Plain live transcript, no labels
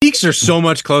Sikhs are so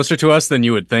much closer to us than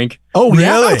you would think. Oh,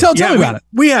 really? Tell me about it.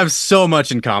 We have so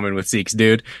much in common with Sikhs,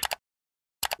 dude.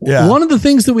 Yeah. One of the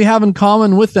things that we have in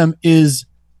common with them is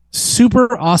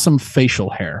super awesome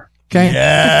facial hair. Okay.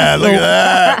 Yeah, look at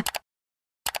that.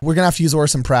 We're going to have to use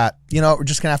Orson Pratt. You know, we're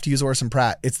just going to have to use Orson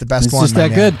Pratt. It's the best one. It's just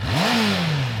that good.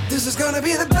 This is going to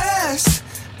be the best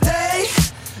day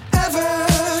ever.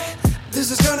 This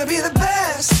is going to be the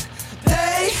best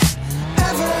day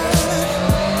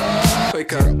ever.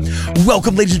 Wake up.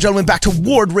 Welcome, ladies and gentlemen, back to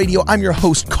Ward Radio. I'm your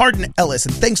host, Cardin Ellis,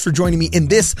 and thanks for joining me in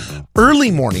this early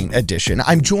morning edition.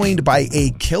 I'm joined by a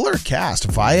killer cast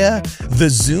via the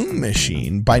Zoom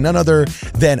machine by none other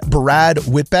than Brad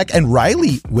Whitbeck and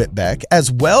Riley Whitbeck,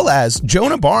 as well as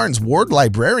Jonah Barnes, Ward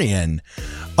Librarian.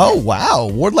 Oh, wow.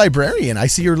 Ward Librarian. I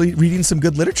see you're reading some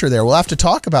good literature there. We'll have to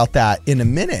talk about that in a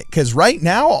minute, because right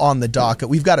now on the docket,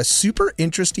 we've got a super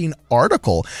interesting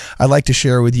article I'd like to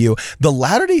share with you. The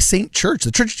Latter-day Saint Church,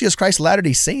 the Church of Jesus Christ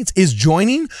Latter-day Saints, is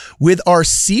joining with our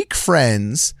Sikh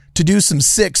friends to do some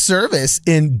Sikh service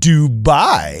in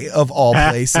Dubai, of all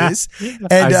places. And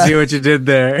I see what you did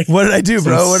there. What did I do,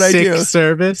 bro? What did I do? Sikh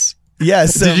service.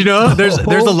 Yes. Did you know there's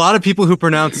a lot of people who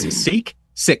pronounce Sikh,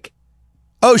 Sikh.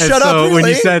 Oh, shut up! Really? When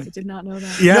you said, I did not know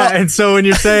that. yeah, No. and so when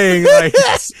you're saying like,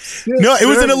 no, it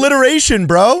was an alliteration,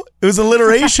 bro. It was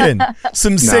alliteration.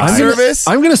 Some Sikh service.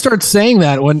 I'm going to start saying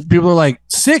that when people are like,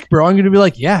 sick, bro. I'm going to be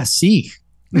like, yeah, Sikh.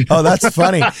 Oh, that's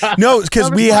funny. No, because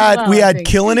we had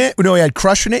killing it. No, we had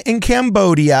crushing it in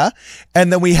Cambodia,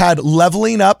 and then we had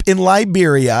leveling up in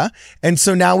Liberia, and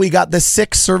so now we got the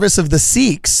Sikh service of the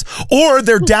Sikhs, or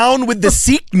they're down with the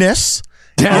Sikhness.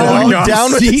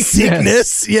 Down with the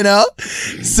Sikhness, you know?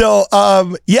 So,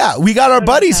 yeah, we got our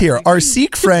buddies here, our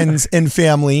Sikh friends and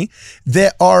family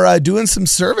that are doing some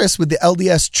service with the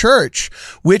LDS church,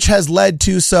 which has led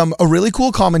to a really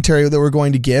cool commentary that we're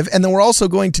going to give. And then we're also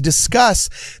going to discuss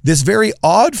this very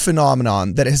odd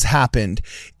phenomenon that has happened,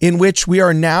 in which we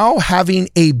are now having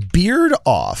a beard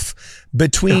off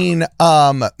between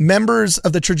members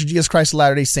of the Church of Jesus Christ of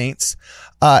Latter-day Saints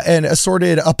and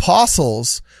assorted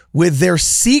apostles with their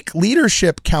Sikh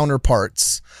leadership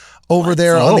counterparts over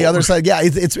there on the other side. Yeah,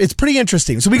 it's pretty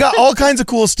interesting. So we got all kinds of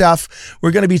cool stuff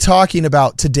we're going to be talking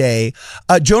about today.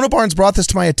 Jonah Barnes brought this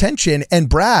to my attention, and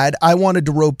Brad, I wanted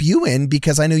to rope you in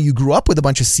because I know you grew up with a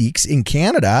bunch of Sikhs in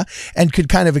Canada and could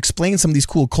kind of explain some of these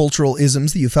cool cultural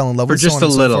isms that you fell in love with. for just so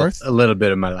on and so forth. a little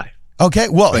bit of my life. Okay,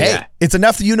 well, But hey, yeah. It's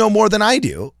enough that you know more than I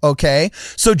do, okay?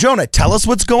 So, Jonah, tell us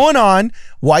what's going on,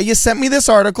 why you sent me this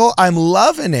article. I'm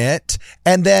loving it.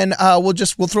 And then we'll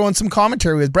throw in some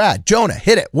commentary with Brad. Jonah,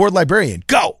 hit it. Ward Librarian,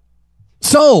 go.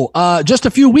 So, just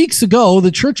a few weeks ago, the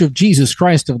Church of Jesus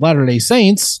Christ of Latter-day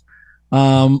Saints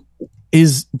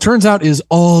turns out is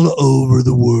all over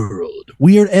the world.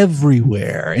 We are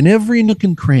everywhere, in every nook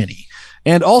and cranny.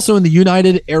 And also in the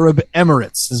United Arab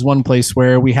Emirates is one place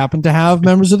where we happen to have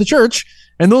members of the church.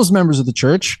 And those members of the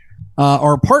church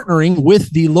are partnering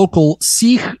with the local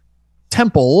Sikh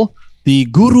temple, the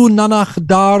Guru Nanak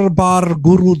Darbar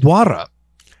Gurudwara.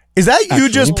 Is that you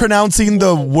just pronouncing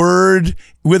the word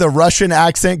with a Russian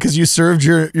accent because you served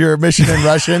your mission in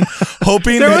Russian,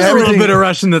 hoping There that was a little bit of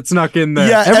Russian that snuck in there.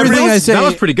 Yeah, everything I say- that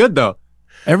was pretty good though.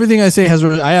 Everything I say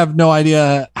I have no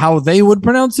idea how they would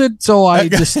pronounce it, so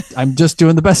I'm just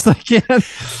doing the best I can.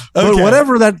 But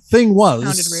whatever that thing was,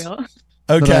 Sounded real.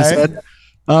 Okay. that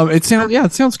I said,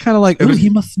 it sounds kind of like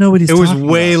he must know what he's It was talking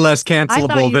way about. less I thought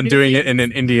cancelable you than knew doing you- it in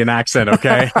an Indian accent.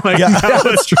 Okay, like, Yeah. Yeah,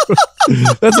 that's true.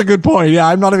 That's a good point. Yeah,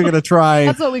 I'm not even going to try.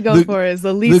 That's what we go for, is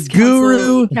the least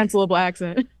guru- cancelable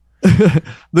accent.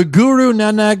 The Guru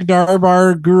Nanak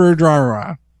Darbar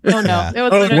Gurudwara. Oh, no. Yeah. It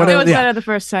was better, Whatever, yeah. better the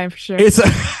first time, for sure.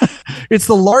 It's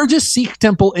the largest Sikh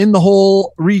temple in the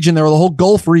whole region, or the whole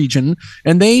Gulf region.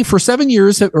 And they, for 7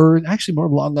 years, or actually more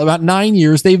long, about 9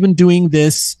 years, they've been doing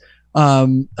this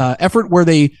effort where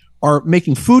they are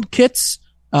making food kits,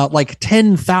 like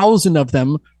 10,000 of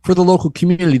them for the local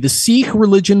community. The Sikh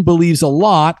religion believes a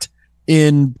lot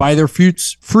in by their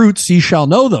fruits ye shall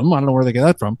know them. I don't know where they get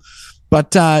that from. But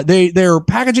they're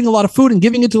packaging a lot of food and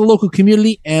giving it to the local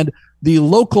community. And the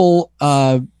local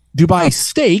Dubai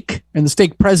Steak and the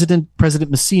Steak President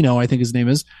Messino, I think his name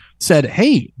is, said,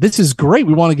 hey, this is great.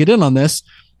 We want to get in on this.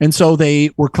 And so they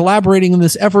were collaborating in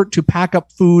this effort to pack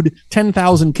up food,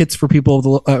 10,000 kits for people,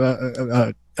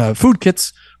 food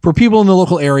kits for people in the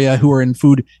local area who are in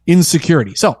food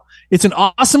insecurity. So it's an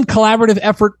awesome collaborative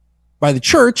effort by the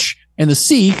church and the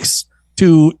Sikhs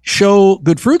to show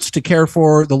good fruits, to care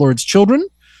for the Lord's children.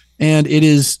 And it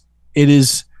is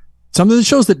something that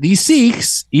shows that these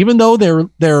Sikhs, even though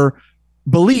their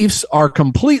beliefs are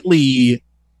totally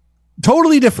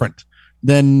different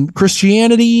than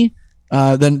Christianity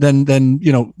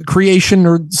than creation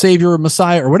or savior or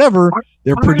Messiah or whatever.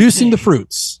 They're producing the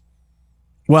fruits.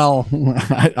 Well,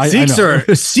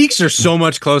 Sikhs are so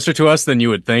much closer to us than you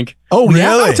would think. Oh,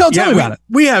 really? Tell me about it.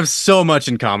 We have so much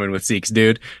in common with Sikhs,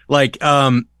 dude. Like,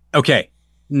 okay,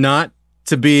 not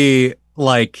to be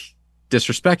like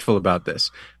disrespectful about this,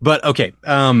 but okay,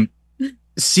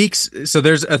 Sikhs. So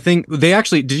there's a thing.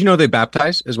 Did you know they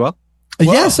baptize as well?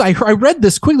 Whoa. Yes, I read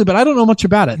this quickly, but I don't know much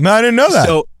about it. No, I didn't know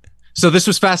that. So this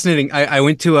was fascinating. I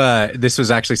went to this was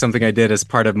actually something I did as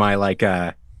part of my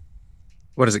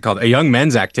what is it called? A young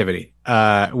men's activity.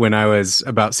 When I was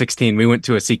about 16, we went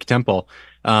to a Sikh temple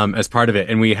as part of it.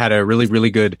 And we had a really, really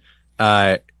good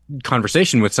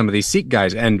conversation with some of these Sikh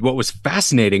guys. And what was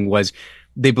fascinating was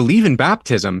they believe in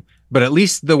baptism, but at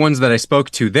least the ones that I spoke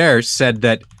to there said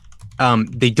that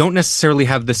they don't necessarily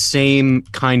have the same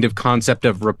kind of concept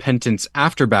of repentance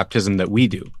after baptism that we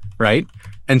do, right?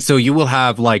 And so you will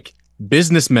have like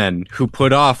businessmen who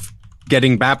put off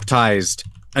getting baptized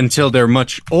until they're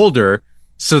much older,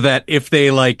 so that if they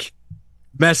like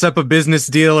mess up a business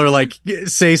deal or like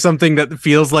say something that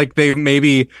feels like they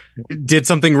maybe did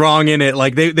something wrong in it,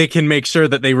 like they can make sure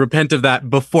that they repent of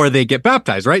that before they get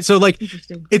baptized, right? So like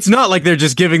it's not like they're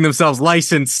just giving themselves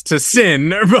license to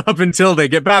sin up until they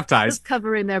get baptized. Just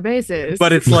covering their bases.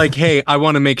 But it's like, hey, I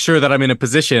want to make sure that I'm in a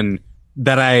position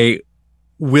that I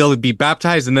will be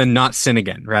baptized and then not sin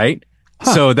again, right?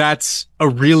 Huh. So that's a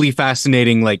really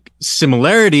fascinating like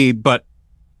similarity, but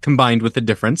combined with the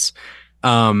difference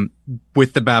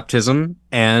with the baptism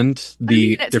and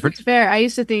the difference. It's fair. I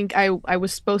used to think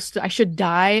I should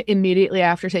die immediately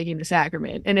after taking the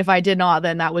sacrament. And if I did not,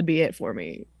 then that would be it for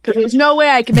me. Because there's no way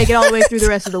I could make it all the way through the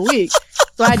rest of the week.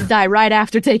 So I had to die right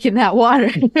after taking that water.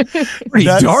 Pretty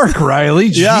dark, Riley.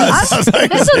 Yeah, this is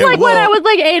like when I was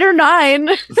like 8 or 9.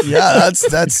 Yeah,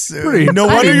 that's no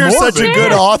wonder you're such a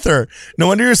good author. No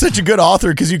wonder you're such a good author,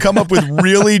 because you come up with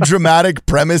really dramatic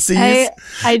premises.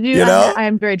 I do. You know? I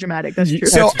am very dramatic. That's true.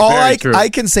 So all I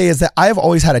can say is that I've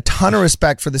always had a ton of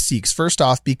respect for the Sikhs. First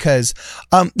off, because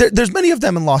there's many of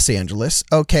them in Los Angeles.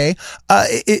 Okay,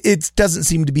 it doesn't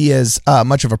seem to be as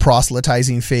much of a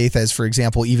proselytizing faith as, for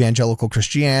example, evangelical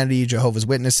Christianity, Jehovah's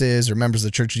Witnesses, or members of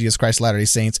the Church of Jesus Christ of Latter-day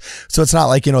Saints. So it's not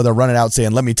like, they're running out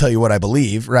saying, let me tell you what I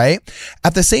believe, right?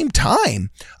 At the same time,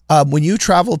 when you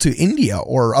travel to India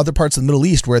or other parts of the Middle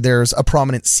East where there's a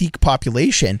prominent Sikh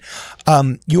population,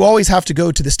 you always have to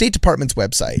go to the State Department's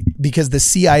website, because the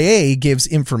CIA gives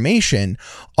information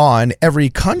on every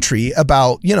country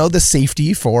about, the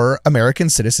safety for American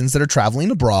citizens that are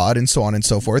traveling abroad and so on and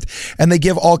so forth. And they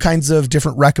give all kinds of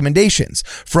different recommendations,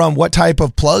 from what type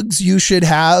of plugs you should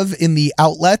have in the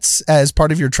outlets as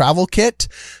part of your travel kit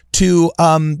to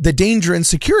the danger and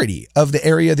security of the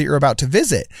area that you're about to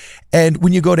visit. And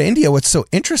when you go to India, what's so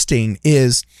interesting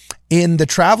is in the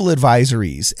travel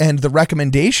advisories and the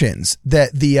recommendations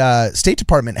that the State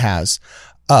Department has,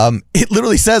 it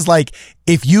literally says, like,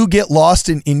 if you get lost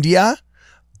in India,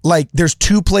 like, there's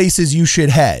 2 places you should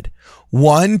head.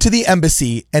 One, to the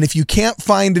embassy, and if you can't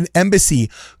find an embassy,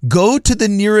 go to the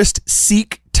nearest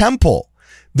Sikh temple.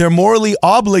 They're morally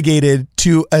obligated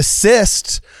to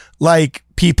assist, like,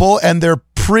 people, and they're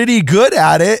pretty good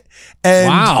at it. And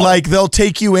like, they'll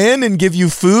take you in and give you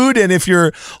food. And if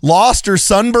you're lost or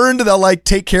sunburned, they'll like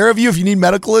take care of you. If you need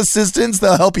medical assistance,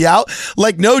 they'll help you out.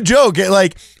 Like, no joke.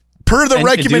 Like, per the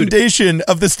recommendation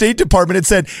of the State Department, it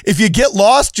said, if you get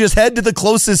lost, just head to the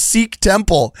closest Sikh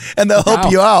temple and they'll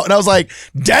help you out. And I was like,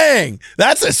 dang,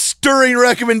 that's a stirring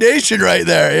recommendation right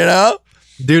there,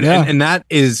 Dude, and that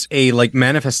is a like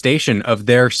manifestation of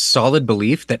their solid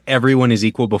belief that everyone is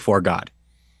equal before God,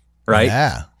 right?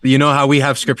 Yeah. You know how we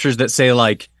have scriptures that say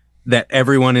like that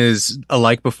everyone is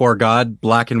alike before God,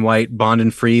 black and white, bond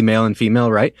and free, male and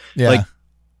female, right? Yeah. Like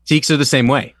Sikhs are the same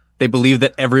way. They believe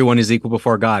that everyone is equal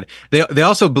before God. They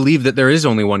also believe that there is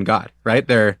only one God, right?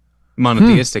 They're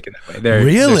monotheistic in that way.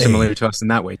 They're similar to us in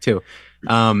that way too.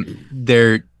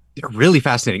 They're really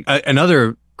fascinating.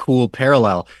 Another cool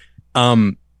parallel.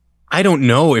 I don't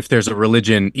know if there's a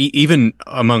religion, even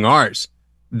among ours,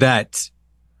 that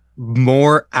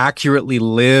more accurately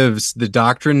lives the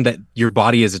doctrine that your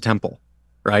body is a temple,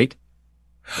 right?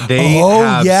 They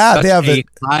have a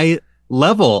high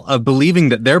level of believing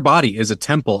that their body is a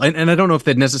temple. And I don't know if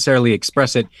they'd necessarily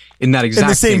express it in that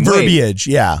exact same verbiage.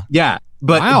 Way. Yeah.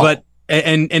 But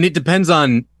it depends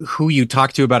on who you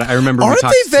talk to about it. I remember aren't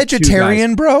they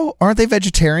vegetarian, bro? Aren't they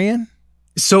vegetarian?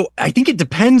 So I think it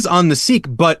depends on the Sikh,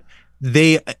 but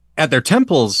they at their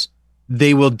temples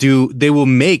they will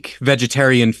make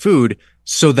vegetarian food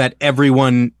so that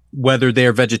everyone whether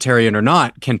they're vegetarian or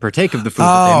not, can partake of the food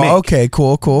that they make. Okay,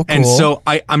 cool. And so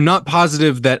I'm not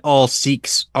positive that all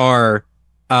Sikhs are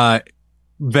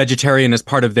vegetarian as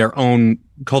part of their own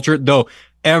culture, though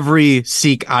every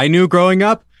Sikh I knew growing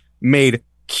up made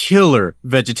killer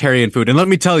vegetarian food. And let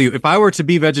me tell you, if I were to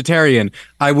be vegetarian,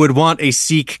 I would want a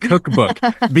Sikh cookbook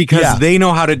because they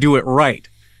know how to do it right.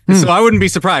 So I wouldn't be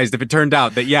surprised if it turned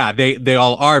out that, they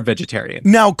all are vegetarian.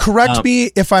 Now, correct me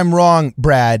if I'm wrong,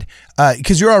 Brad,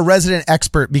 because you're a resident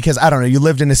expert because, I don't know, you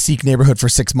lived in a Sikh neighborhood for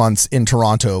 6 months in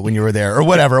Toronto when you were there or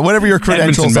whatever your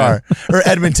credentials are. Or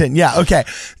Edmonton. Yeah, okay.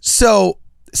 So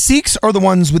Sikhs are the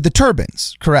ones with the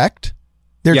turbans, correct?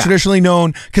 They're traditionally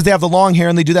known because they have the long hair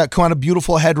and they do that kind of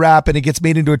beautiful head wrap and it gets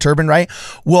made into a turban, right?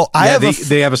 Well,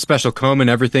 they have a special comb and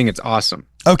everything. It's awesome.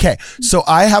 Okay, so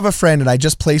I have a friend and I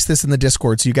just placed this in the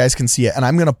Discord so you guys can see it and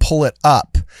I'm going to pull it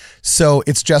up so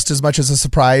it's just as much as a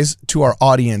surprise to our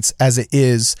audience as it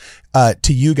is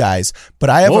to you guys. But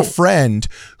I have a friend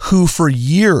who for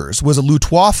years was a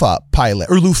Luftwaffe pilot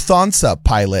or Lufthansa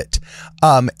pilot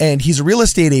and he's a real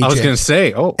estate agent. I was going to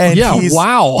say, no,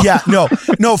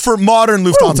 for modern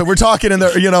Lufthansa. We're talking in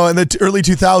the early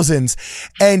 2000s.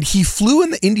 And he flew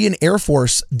in the Indian Air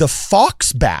Force, the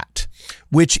Foxbat,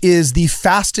 which is the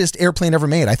fastest airplane ever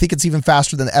made. I think it's even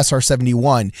faster than the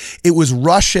SR-71. It was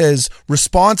Russia's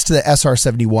response to the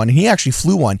SR-71, and he actually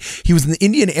flew one. He was in the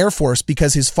Indian Air Force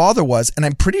because his father was, and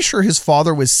I'm pretty sure his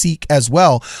father was Sikh as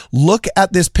well. Look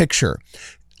at this picture.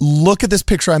 Look at this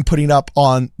picture I'm putting up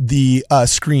on the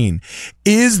screen.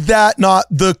 Is that not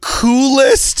the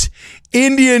coolest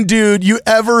Indian dude you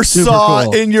ever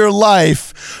saw in your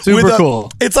life? Super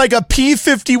cool. It's like a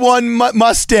P-51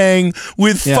 Mustang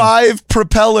with 5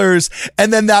 propellers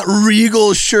and then that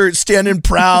regal shirt standing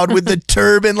proud with the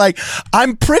turban. Like,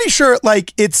 I'm pretty sure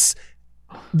it's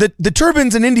the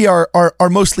turbans in India are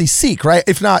mostly Sikh, right?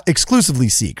 If not exclusively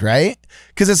Sikh, right?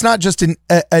 Because it's not just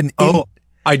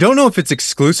I don't know if it's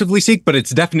exclusively Sikh, but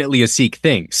it's definitely a Sikh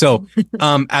thing. So,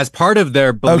 as part of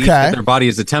their belief that their body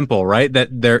is a temple, right? That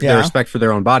their respect for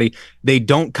their own body, they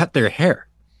don't cut their hair,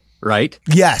 right?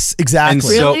 Yes,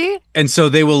 exactly. And so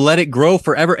they will let it grow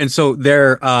forever. And so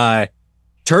their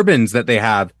turbans that they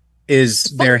have is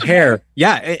their hair.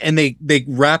 Yeah, and they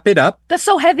wrap it up. That's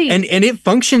so heavy. And it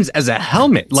functions as a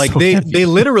helmet. Like they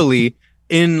literally,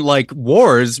 in like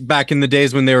wars back in the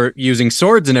days when they were using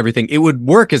swords and everything, it would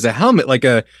work as a helmet. Like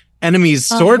a enemy's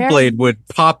sword blade would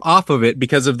pop off of it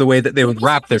because of the way that they would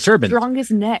wrap their turban.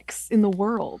 Strongest necks in the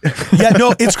world. Yeah,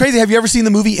 no, it's crazy. Have you ever seen the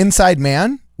movie Inside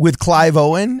Man with Clive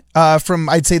Owen from,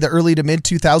 I'd say, the early to mid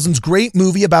 2000s? Great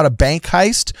movie about a bank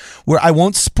heist where I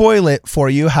won't spoil it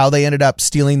for you how they ended up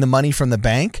stealing the money from the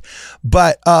bank.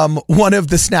 But one of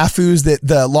the snafus that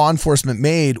the law enforcement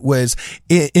made was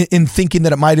in thinking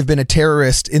that it might have been a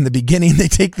terrorist in the beginning. They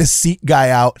take the Sikh guy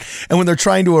out, and when they're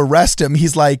trying to arrest him,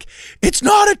 he's like, "It's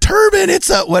not a turban, it's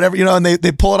a whatever," and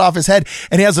they pull it off his head,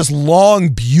 and he has this long,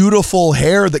 beautiful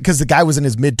hair because the guy was in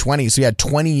his mid 20s, so he had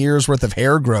 20 years worth of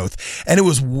hair growth, and it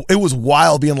was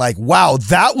wild being like, wow,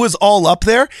 that was all up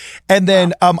there. And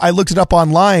then I looked it up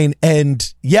online,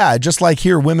 and yeah, just like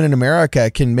here, women in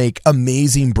America can make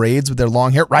amazing braids with their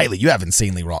long hair. Riley, you have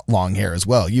insanely long hair as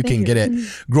well. You can get it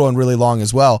growing really long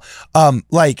as well.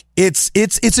 Like it's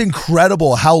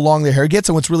incredible how long their hair gets.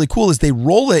 And what's really cool is they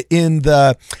roll it in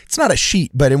it's not a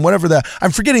sheet, but in whatever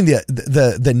I'm forgetting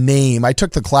the name. I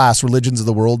took the class Religions of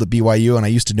the World at BYU, and I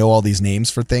used to know all these names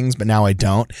for things, but now I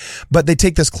don't. But they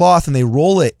take this cloth and they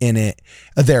roll it in it,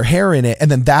 their hair in it,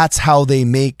 and then that's how they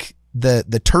make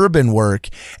the turban work.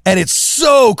 And it's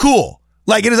so cool.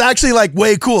 Like, it is actually like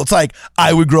way cool. It's like,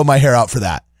 I would grow my hair out for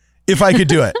that if I could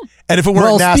do it. And if it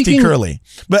weren't nasty curly.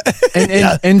 But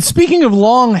and speaking of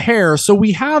long hair, so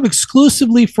we have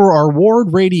exclusively for our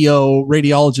Ward Radio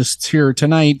radiologists here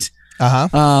tonight.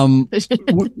 Now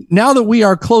that we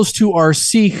are close to our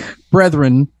Sikh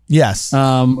brethren, yes,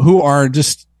 who are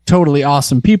just totally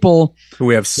awesome people, who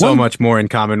we have so much more in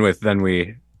common with than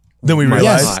we realize.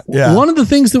 Yes. Yeah. One of the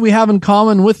things that we have in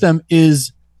common with them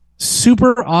is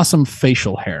super awesome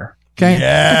facial hair. Okay.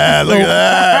 Yeah, look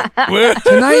at that.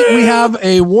 Tonight we have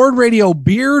a Ward Radio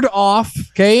beard off.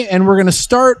 Okay, and we're going to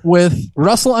start with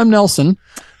Russell M. Nelson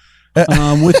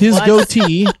with his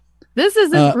goatee. This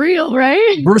isn't real,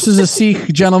 right? Versus a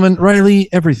Sikh gentleman. Riley,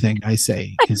 everything I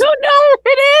say. I don't know if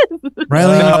it is.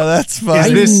 Riley, that's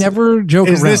fine. I never joke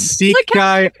around. Is this Sikh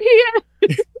guy?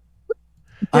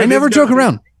 I never joke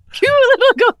around. Cute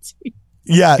little goatee.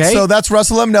 Yeah, so that's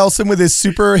Russell M. Nelson with his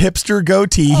super hipster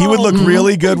goatee. He would look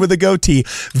really good with a goatee.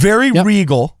 Very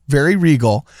regal, very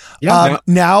regal. Yeah.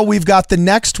 Now we've got the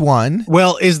next one.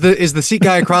 Well, is the Sikh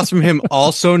guy across from him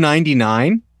also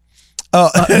 99?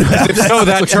 So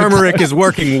that turmeric is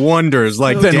working wonders.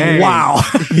 Like, dang. Wow.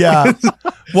 Yeah.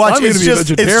 Watch, I'm gonna it's be just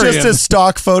vegetarian. a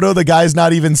stock photo. The guy's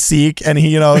not even Sikh, and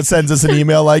he, sends us an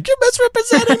email like, "You're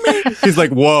misrepresenting me." He's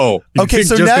like, whoa. You Okay, think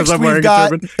so just 'cause next I'm we've wearing a got-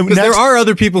 turban? Because there next- are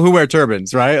other people who wear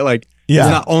turbans, right? Like, Yeah.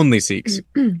 it's not only Sikhs.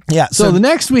 Yeah. So the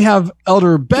next we have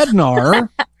Elder Bednar.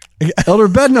 Elder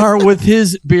Bednar with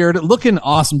his beard looking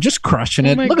awesome, just crushing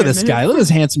it. my Look at this goodness. guy. Look at this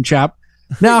handsome chap.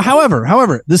 Now,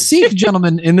 however, the Sikh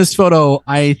gentleman in this photo,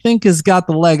 I think, has got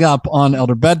the leg up on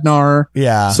Elder Bednar.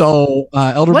 Yeah. So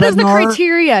Elder What Bednar. is the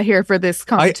criteria here for this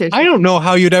competition? I don't know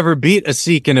how you'd ever beat a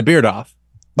Sikh in a beard off.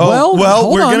 well,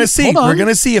 hold we're on, gonna see. hold on. We're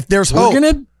gonna see if there's hope.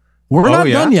 We're Oh, not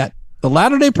yeah? done yet. The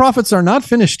Latter-day Prophets are not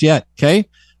finished yet. Okay.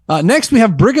 Next we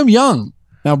have Brigham Young.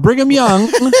 Now Brigham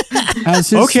Young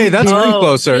has his Okay, that's beard. pretty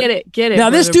closer. Get it.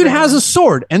 Now this brother, dude has brother. a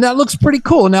sword, and that looks pretty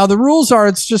cool. Now the rules are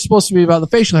it's just supposed to be about the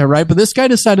facial hair, right? But this guy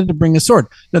decided to bring a sword.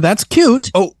 Now that's cute.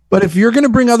 Oh. But if you're going to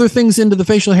bring other things into the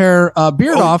facial hair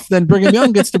beard off, then Brigham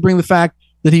Young gets to bring the fact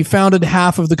that he founded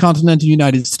half of the continental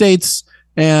United States,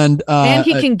 and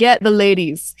he can get the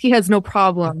ladies. He has no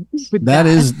problem with that.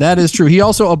 that is true. He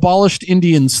also abolished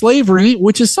Indian slavery,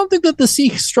 which is something that the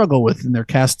Sikhs struggle with in their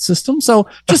caste system. So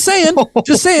just saying.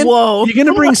 Whoa. You're going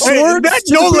to bring swords. to the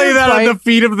Don't lay beard that fight. on the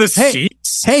feet of the Hey,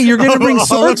 Sikhs. Hey, you're going to bring All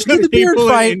swords of the to the beard people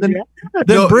in fight. Then India.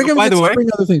 then No, Brigham by the gets way- to bring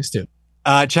other things too.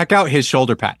 Check out his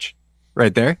shoulder patch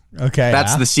right there. Okay.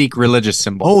 That's the Sikh religious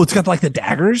symbol. Oh, it's got like the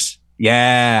daggers.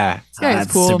 Yeah. This guy's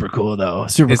That's cool. super cool though.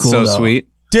 Super It's cool. so though. sweet.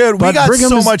 Dude, we But got Brigham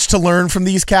so is- much to learn from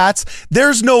these cats.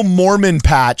 There's no Mormon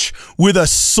patch with a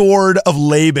sword of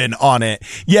Laban on it.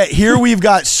 Yet here we've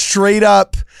got straight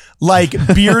up like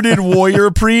bearded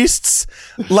warrior priests.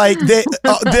 Like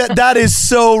that is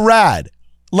so rad.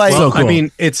 Like Well, So cool. I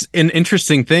mean, it's an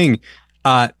interesting thing.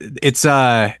 It's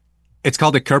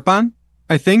called a kirpan,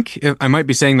 I think. I might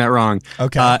be saying that wrong.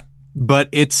 okay. But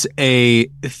it's a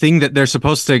thing that they're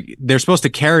supposed to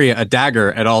carry a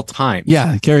dagger at all times.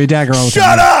 Yeah, carry a dagger all the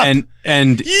Shut time. up.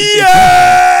 And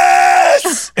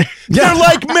Yes! They're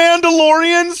like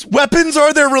Mandalorians. Weapons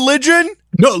are their religion.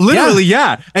 no, literally,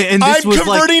 yeah. And this I'm was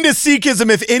converting to Sikhism.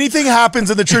 If anything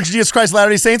happens in the Church of Jesus Christ of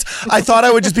Latter-day Saints, I thought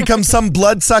I would just become some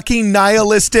blood-sucking,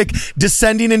 nihilistic,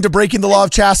 descending into breaking the law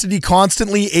of chastity,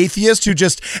 constantly atheist who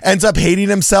just ends up hating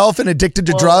himself and addicted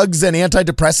to drugs and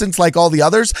antidepressants like all the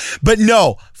others. But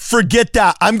no, forget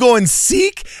that. I'm going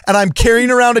Sikh, and I'm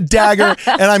carrying around a dagger,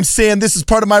 and I'm saying this is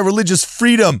part of my religious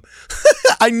freedom.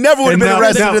 I never would have And been now-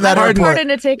 arrested now, in that pardon- airport. Pardon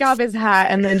to take off his hat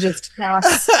and then just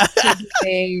toss his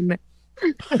name.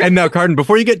 And now, Cardin,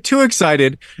 before you get too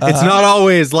excited, it's not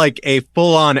always like a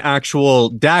full-on actual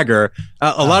dagger.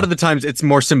 A lot of the times it's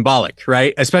more symbolic,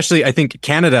 right? Especially, I think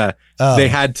Canada, they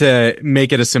had to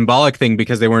make it a symbolic thing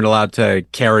because they weren't allowed to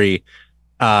carry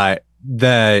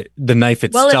the knife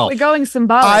Well, itself. if we're going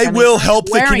symbolic, I mean, will help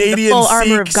the wearing Canadian full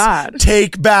armor of Sikhs God.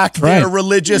 take back their Right.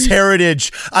 religious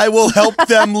heritage. I will help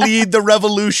them lead the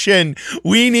revolution.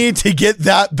 We need to get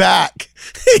that back.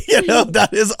 That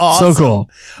is awesome. So cool.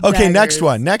 Okay, Daggers.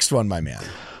 next one, my man.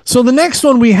 So the next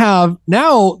one we have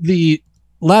now the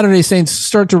Latter-day Saints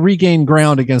start to regain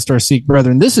ground against our Sikh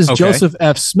brethren. This is Okay. Joseph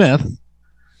F. Smith,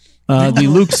 the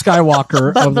Luke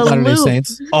Skywalker But of the the Latter-day loop.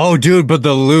 Saints. Oh, dude, but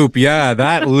the loop, yeah,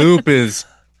 that loop is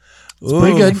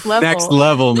Pretty good. next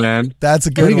level, man. That's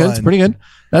a good Pretty good. one. It's pretty good.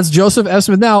 That's Joseph F.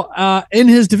 Smith. Now, in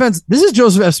his defense, this is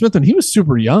Joseph F. Smith when he was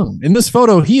super young. In this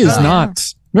photo, he is not.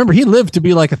 Remember, he lived to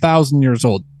be like 1,000 years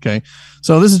old. Okay.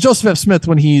 So this is Joseph F. Smith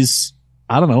when he's,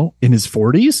 I don't know, in his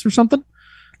 40s or something.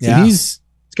 So Yeah. he's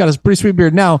got a pretty sweet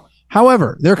beard. Now,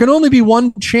 however, there can only be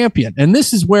one champion. And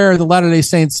this is where the Latter-day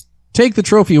Saints take the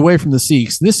trophy away from the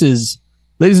Sikhs. This is,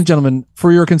 ladies and gentlemen,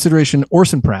 for your consideration,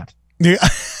 Orson Pratt. Yeah.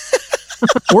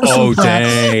 Orson Oh, Pratt.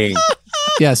 dang.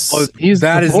 Yes. Oh, he's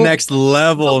that the is bull- next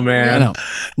level, I man. know.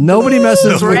 Nobody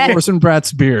messes with Brett. Orson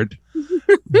Pratt's beard.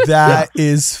 That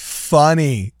is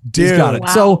funny. Dude. He's got it.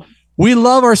 Wow. So we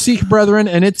love our Sikh brethren,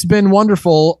 and it's been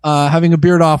wonderful having a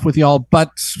beard off with y'all.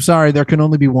 But sorry, there can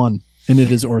only be one, and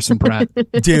it is Orson Pratt.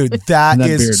 Dude, that And that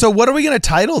is beard. so. What are we going to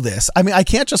title this? I mean, I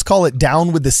can't just call it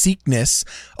 "Down with the Sikhness."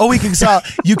 Oh, we can say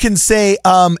you can say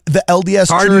the LDS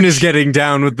Cardin Church is getting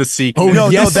down with the Sikh. Oh, No,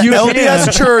 yes, the you LDS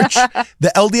can. Church,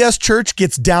 the LDS Church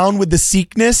gets down with the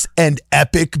Sikhness and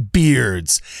epic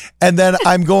beards. And then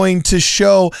I'm going to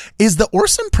show, is the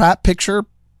Orson Pratt picture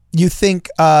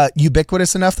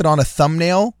ubiquitous enough that on a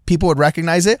thumbnail people would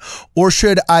recognize it, or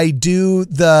should I do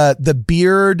the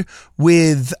beard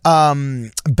with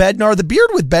Bednar? The beard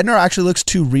with Bednar actually looks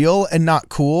too real and not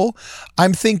cool.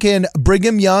 I'm thinking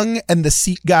Brigham Young and the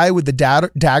Sikh guy with the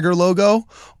dagger logo,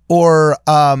 or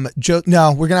Joe.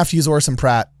 No, we're gonna have to use Orson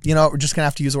Pratt. You know, we're just gonna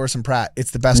have to use Orson Pratt.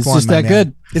 It's the best It's one. just that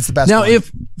good. It's the best. Now, one.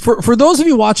 if for those of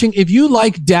you watching, if you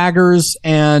like daggers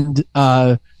and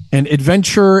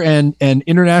adventure and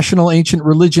international ancient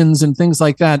religions and things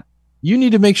like that, you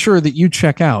need to make sure that you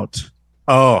check out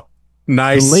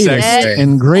nice the latest segue.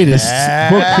 and greatest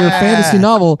book here, fantasy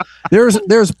novel.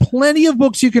 There's plenty of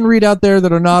books you can read out there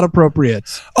that are not appropriate.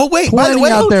 Oh wait, Plenty by the way,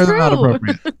 out there that are not true.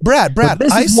 appropriate. Brad, But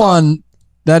this is one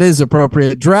that is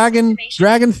appropriate. Dragon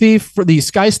Thief for the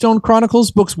Skystone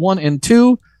Chronicles, books 1 and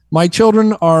 2. My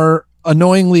children are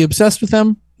annoyingly obsessed with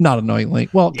them. Not annoyingly.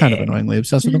 Well, kind of annoyingly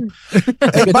obsessed with them.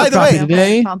 By the way,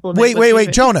 today,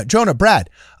 wait, Jonah, Brad,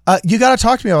 you got to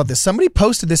talk to me about this. Somebody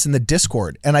posted this in the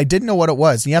Discord, and I didn't know what it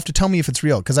was. And you have to tell me if it's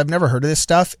real, because I've never heard of this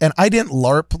stuff. And I didn't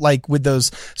LARP like with those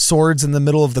swords in the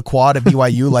middle of the quad at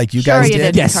BYU like you guys you did.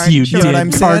 did. yes, you Sure. did. You know what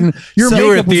I'm saying? Carden. Your So- You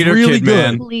were a makeup was theater really kid,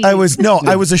 good. man.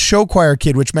 I was a show choir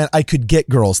kid, which meant I could get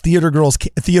girls. Theater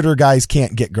guys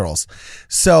can't get girls.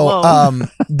 So, Whoa.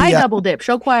 the, I double dip,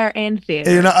 show choir and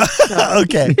theater. you know,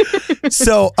 okay.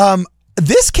 So,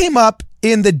 this came up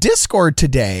in the Discord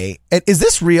today. Is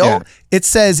this real? Yeah. It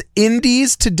says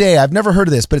Indies Today. I've never heard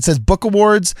of this, but it says Book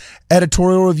Awards,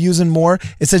 editorial reviews, and more.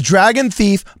 It says Dragon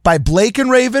Thief by Blake and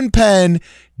Raven Penn,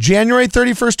 January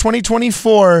 31st,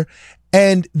 2024.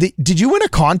 And did you win a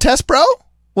contest, bro?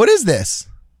 What is this?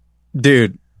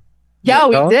 Dude. Yeah,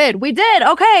 we did.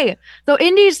 Okay. So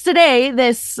Indies Today,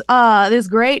 this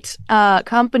great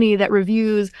company that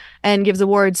reviews and gives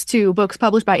awards to books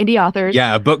published by indie authors.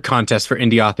 Yeah, a book contest for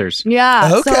indie authors. Yeah.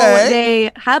 Okay. So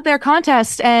they had their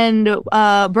contest, and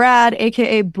Brad,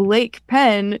 aka Blake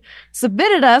Penn,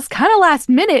 submitted us kind of last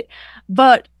minute,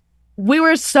 but we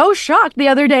were so shocked the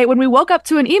other day when we woke up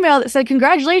to an email that said,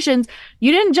 "Congratulations,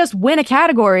 you didn't just win a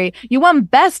category, you won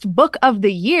Best Book of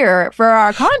the Year for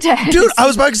our contest." Dude, I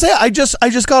was about to say, I just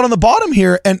got on the bottom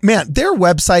here, and man, their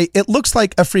website, it looks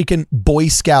like a freaking Boy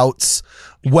Scouts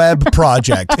web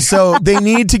project. So they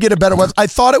need to get a better website. I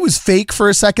thought it was fake for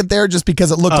a second there just because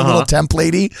it looked a little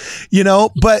templatey, you know,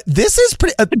 but this is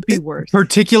pretty Could be worse.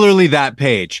 Particularly that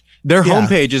page. Their Yeah.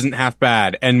 homepage isn't half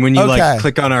bad. And when you like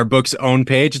click on our book's own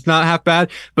page, it's not half bad.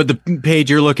 But the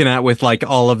page you're looking at with like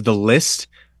all of the list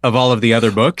of all of the other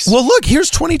books. Well, look,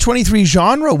 here's 2023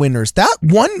 genre winners. That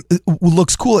one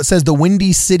looks cool. It says The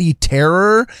Windy City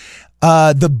Terror,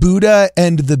 The Buddha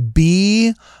and the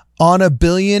Bee, On a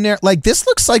Billionaire. Like, this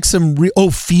looks like some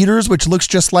Feeders, which looks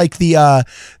just like the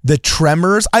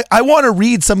Tremors. I want to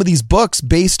read some of these books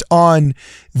based on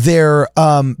their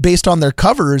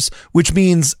covers, which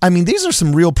means, I mean, these are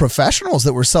some real professionals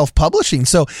that were self-publishing.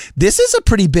 So this is a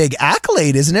pretty big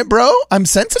accolade, isn't it, bro? I'm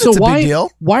sensing it's a big deal.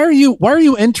 Why are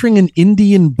you entering an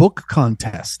Indian book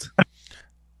contest?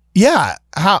 Yeah.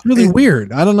 How Really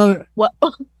weird. I don't know. What?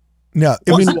 No,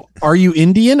 I mean, are you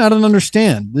Indian? I don't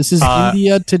understand. This is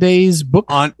India Today's book.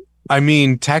 I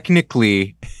mean,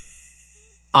 technically,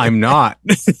 I'm not.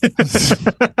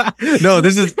 No,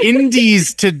 this is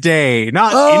Indies Today,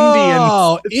 not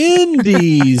Oh,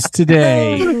 Indies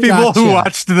Today. Indians. People who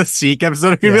watched the Sikh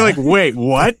episode are gonna be like, "Wait,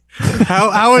 what?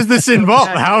 How is this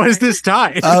involved? How is this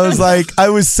tied?" I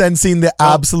was sensing the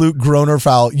absolute groaner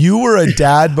foul. You were a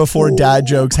dad before dad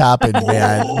jokes happened,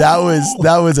 man. That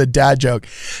was a dad joke.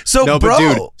 So, no, bro,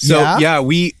 but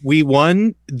dude, we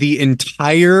won the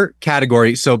entire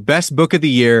category. So, best book of the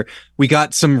year. We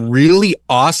got some really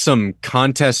awesome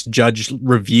contest judge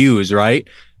reviews, right?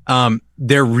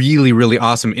 They're really, really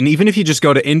awesome. And even if you just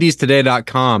go to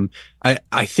indiestoday.com,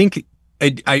 I think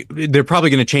they're probably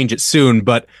going to change it soon,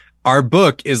 but our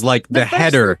book is like the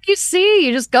header. You see,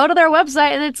 you just go to their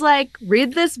website and it's like,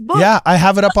 read this book. Yeah, I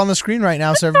have it up on the screen right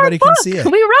now so everybody can see it.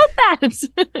 We wrote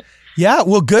that. Yeah,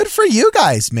 well, good for you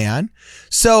guys, man.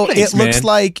 So Thanks, it looks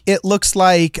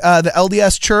like the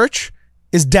LDS Church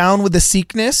is down with the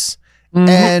Sikhness,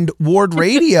 and Ward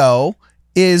Radio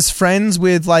is friends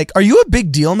with, like, are you a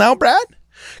big deal now, Brad?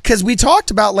 Because we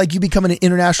talked about like you becoming an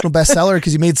international bestseller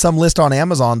because you made some list on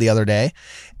Amazon the other day,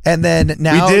 and then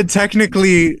now we did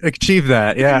technically achieve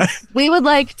that. Yeah, we would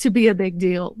like to be a big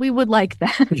deal. We would like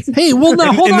that. Hey, well,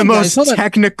 now hold in on, the guys, most hold on.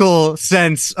 technical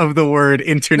sense of the word,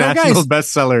 international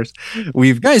bestsellers.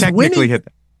 We've technically hit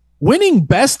that. Winning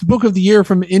best book of the year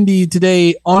from Indie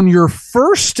Today on your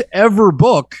first ever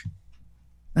book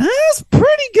That's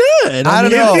pretty good. I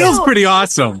don't It know. feels pretty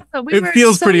awesome. So we It were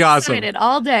feels so pretty awesome. excited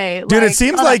all day. Dude, it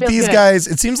seems that like feels these good. guys.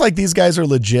 It seems like these guys are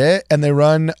legit, and they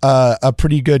run a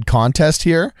pretty good contest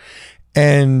here.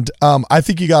 And I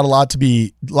think you got a lot to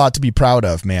be proud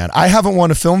of, man. I haven't won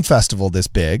a film festival this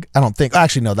big. I don't think.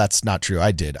 Actually, no, that's not true.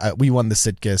 I did. We won the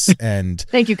Sikhness and.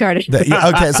 Thank you, Cardi.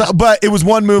 Okay, so but it was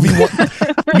one movie,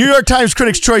 New York Times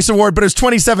Critics' Choice Award, but it was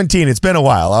 2017. It's been a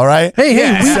while. All right. Hey,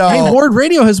 So- hey, Ward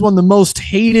Radio has won the most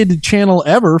hated channel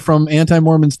ever from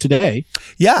Anti-Mormons Today.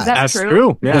 Yeah, That's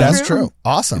true. Yeah. that's true.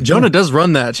 Awesome. Jonah does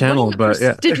run that channel, but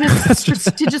yeah.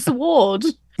 Prestigious award.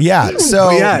 Yeah. So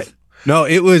But yeah. No,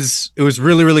 it was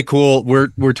really, really cool.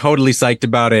 We're totally psyched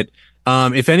about it.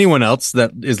 If anyone else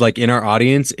that is like in our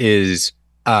audience is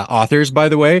authors, by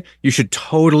the way, you should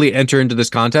totally enter into this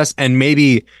contest and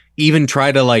maybe even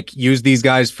try to like use these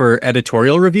guys for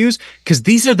editorial reviews, because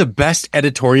these are the best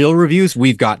editorial reviews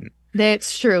we've gotten.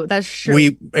 That's true. That's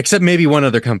true. Except maybe one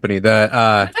other company that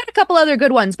I've had a couple other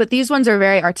good ones, but these ones are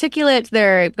very articulate.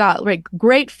 They've got like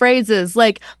great phrases,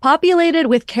 like populated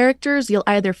with characters you'll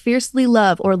either fiercely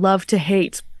love or love to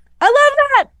hate. I love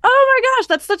that. Oh my gosh,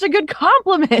 that's such a good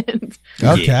compliment.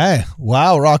 Okay.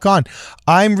 Wow. Rock on.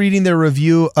 I'm reading their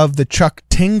review of the Chuck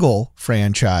Tingle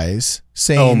franchise,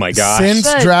 saying, Oh my gosh.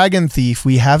 since Good. Dragon Thief,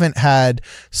 we haven't had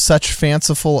such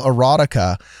fanciful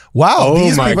erotica. Wow. Oh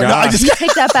these my people. No, I gosh. just You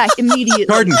take that back immediately.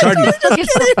 Pardon.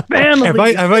 It's the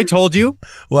family. Have I told you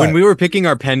What? when we were picking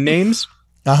our pen names,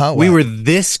 we were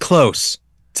this close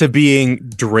to being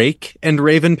Drake and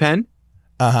Raven Pen.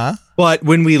 But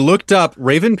when we looked up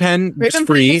Raven Pen, Raven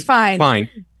free, Pen is fine.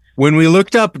 When we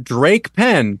looked up Drake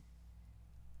Pen,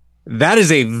 that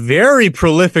is a very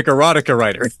prolific erotica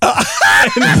writer.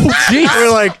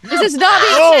 We're like, This is not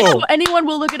being Oh. said, so anyone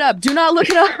will look it up. Do not look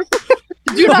it up.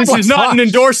 Do not. this is not an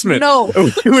endorsement. No.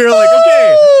 We were like,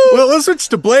 okay, well, let's switch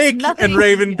to Blake Nothing. and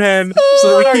Raven Pen.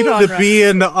 So we keep the B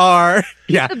and the R.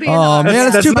 Yeah. Oh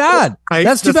man, that's too bad. right.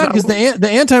 That's too That's bad because not- the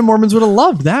anti-Mormons would have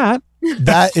loved that.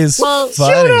 That is Well,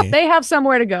 funny. they have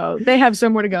somewhere to go. They have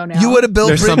somewhere to go now. You would have built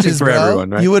There's something bridges, for bro. everyone,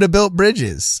 right? You would have built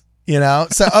bridges. You know,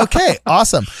 so okay,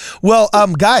 awesome. Well,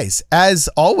 guys, as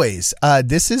always,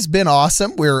 this has been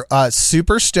awesome. We're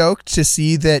super stoked to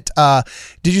see that.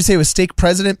 Did you say it was Stake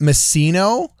President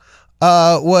Messino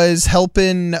was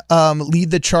helping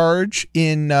lead the charge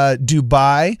in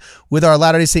Dubai with our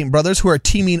Latter-day Saint brothers, who are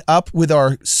teaming up with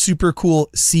our super cool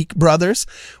Sikh brothers,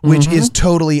 which is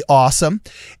totally awesome.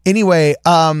 Anyway,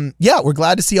 yeah, we're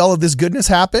glad to see all of this goodness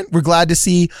happen. We're glad to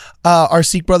see our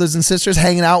Sikh brothers and sisters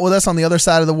hanging out with us on the other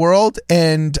side of the world,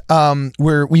 and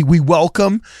we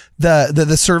welcome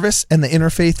the service and the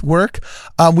interfaith work.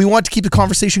 We want to keep the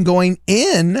conversation going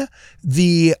in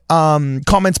the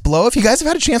comments below. If you guys have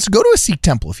had a chance to go to a Sikh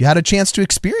temple, if you had a chance to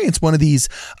experience one of these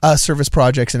service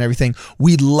projects and everything,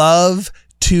 we'd love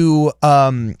to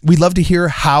hear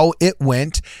how it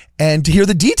went and to hear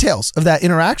the details of that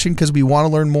interaction, because we want to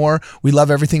learn more. We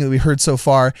love everything that we heard so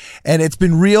far, and it's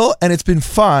been real, and it's been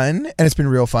fun, and it's been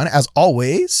real fun as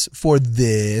always. For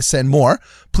this and more,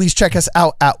 please check us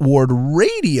out at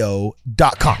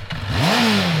wardradio.com.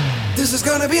 This is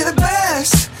gonna be the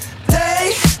best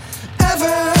day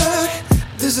ever.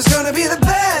 This is gonna be the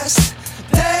best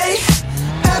day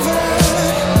ever.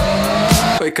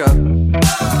 Wake up,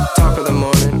 top of the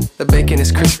morning. The bacon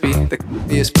is crispy, the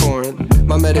coffee is pouring.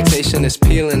 My meditation is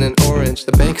peeling an orange.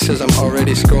 The bank says I'm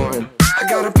already scoring. I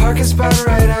got a parking spot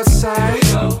right outside.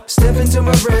 Step into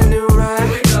my brand new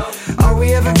ride. All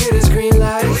we ever get is green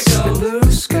lights and blue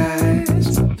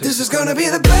skies. This is gonna be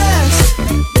the best